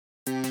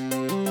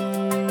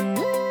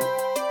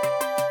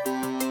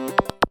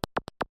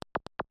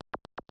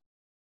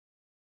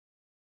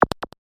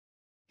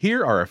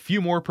Here are a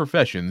few more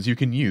professions you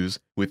can use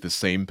with the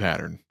same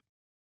pattern.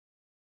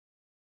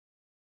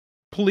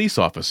 Police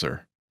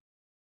officer,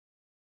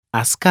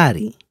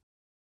 Askari.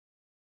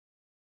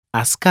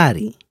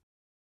 Askari.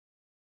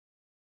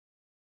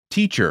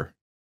 teacher,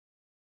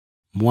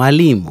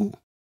 Mwalimu.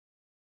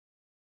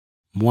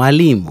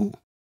 Mwalimu.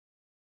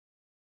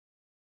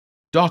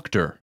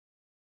 doctor,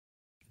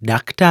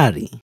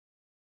 Daktari.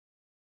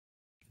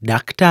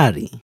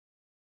 Daktari.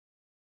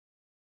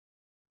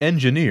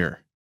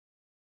 engineer,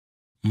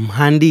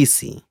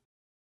 Mhandisi.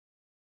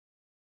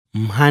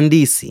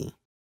 Mhandisi.